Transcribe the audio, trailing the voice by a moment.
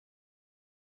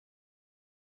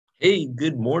Hey,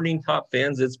 good morning, Top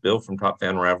fans. It's Bill from Top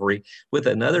Fan Rivalry with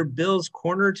another Bills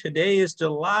Corner. Today is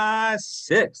July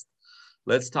 6th.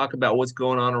 Let's talk about what's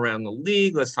going on around the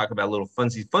league. Let's talk about little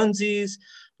funsies,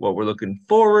 what we're looking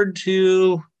forward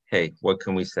to. Hey, what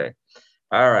can we say?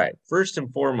 All right. First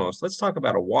and foremost, let's talk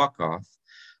about a walk-off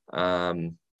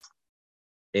um,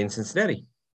 in Cincinnati.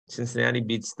 Cincinnati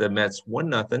beats the Mets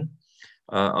 1-0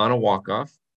 on a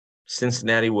walk-off.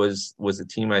 Cincinnati was a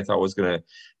team I thought was going to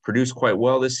produce quite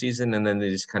well this season, and then they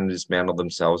just kind of dismantled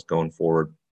themselves going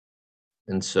forward.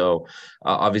 And so,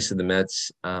 obviously, the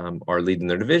Mets are leading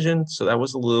their division, so that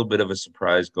was a little bit of a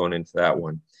surprise going into that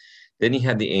one. Then you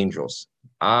had the Angels.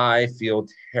 I feel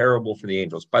terrible for the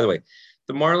Angels. By the way,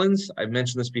 the Marlins, I've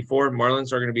mentioned this before,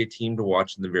 Marlins are going to be a team to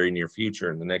watch in the very near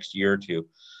future, in the next year or two.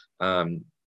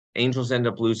 Angels end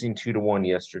up losing 2-1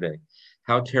 yesterday.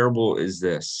 How terrible is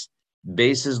this?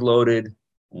 Bases loaded,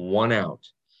 one out,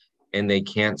 and they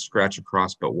can't scratch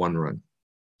across but one run.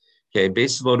 Okay,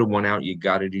 bases loaded, one out. You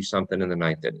got to do something in the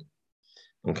ninth inning.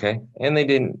 Okay, and they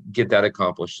didn't get that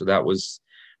accomplished. So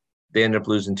they ended up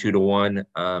losing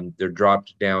 2-1. They're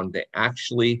dropped down.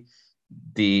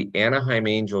 The Anaheim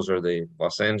Angels, or the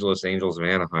Los Angeles Angels of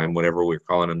Anaheim, whatever we're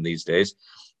calling them these days,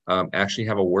 actually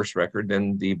have a worse record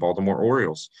than the Baltimore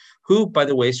Orioles, who, by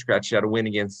the way, scratched out a win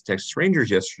against the Texas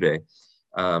Rangers yesterday.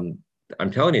 I'm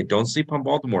telling you, don't sleep on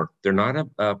Baltimore. They're not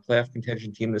a playoff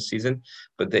contention team this season,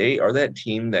 but they are that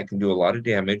team that can do a lot of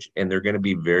damage, and they're going to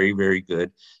be very, very good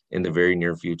in the very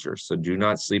near future. So do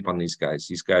not sleep on these guys.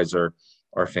 These guys are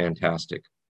fantastic.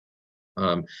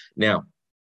 Now,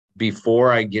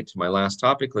 before I get to my last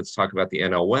topic, let's talk about the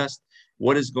NL West.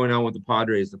 What is going on with the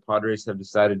Padres? The Padres have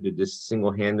decided to just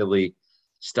single-handedly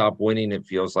stop winning, it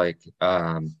feels like.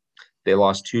 They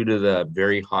lost 2 to the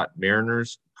very hot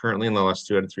Mariners currently, and they lost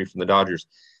 2 out of 3 from the Dodgers.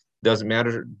 Doesn't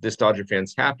matter. This Dodger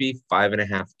fan's happy.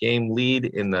 5.5 game lead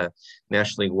in the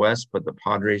National League West, but the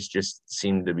Padres just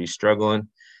seem to be struggling,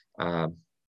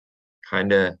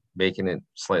 kind of making it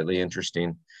slightly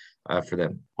interesting for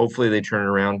them. Hopefully they turn it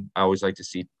around. I always like to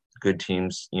see good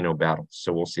teams, battle.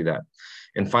 So we'll see that.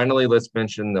 And finally, let's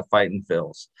mention the Fightin'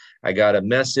 Phils. I got a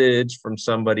message from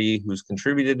somebody who's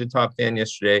contributed to Top Fan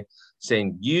yesterday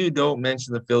saying, you don't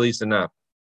mention the Phillies enough.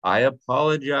 I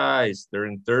apologize. They're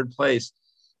in third place.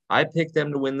 I picked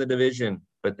them to win the division,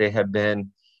 but they have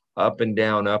been up and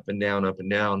down, up and down, up and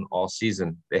down all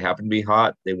season. They happen to be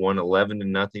hot. They won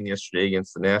 11-0 yesterday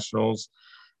against the Nationals.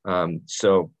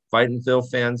 So Fightin' Phil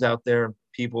fans out there,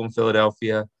 people in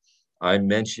Philadelphia, I'm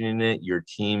mentioning it. Your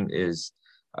team is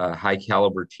a high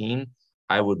caliber team.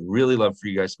 I would really love for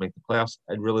you guys to make the playoffs.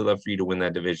 I'd really love for you to win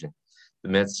that division. The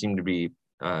Mets seem to be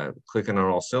clicking on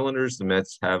all cylinders. The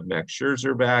Mets have Max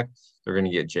Scherzer back. They're going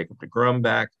to get Jacob deGrom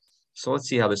back. So let's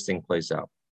see how this thing plays out.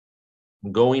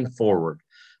 Going forward,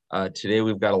 today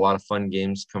we've got a lot of fun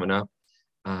games coming up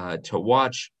to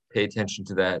watch. Pay attention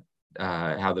to that,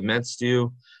 how the Mets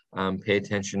do. Pay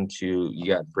attention to, you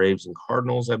got Braves and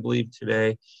Cardinals, I believe,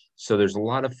 today. So there's a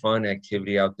lot of fun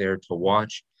activity out there to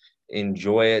watch.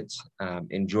 Enjoy it.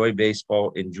 Enjoy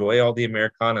baseball. Enjoy all the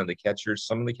Americana, the catchers.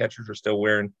 Some of the catchers are still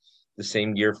wearing the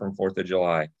same gear from 4th of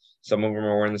July. Some of them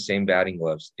are wearing the same batting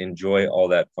gloves. Enjoy all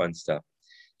that fun stuff.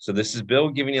 So this is Bill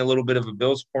giving you a little bit of a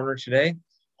Bills Corner today.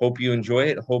 Hope you enjoy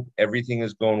it. Hope everything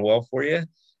is going well for you.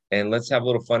 And let's have a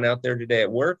little fun out there today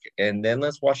at work. And then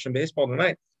let's watch some baseball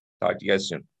tonight. Talk to you guys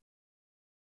soon.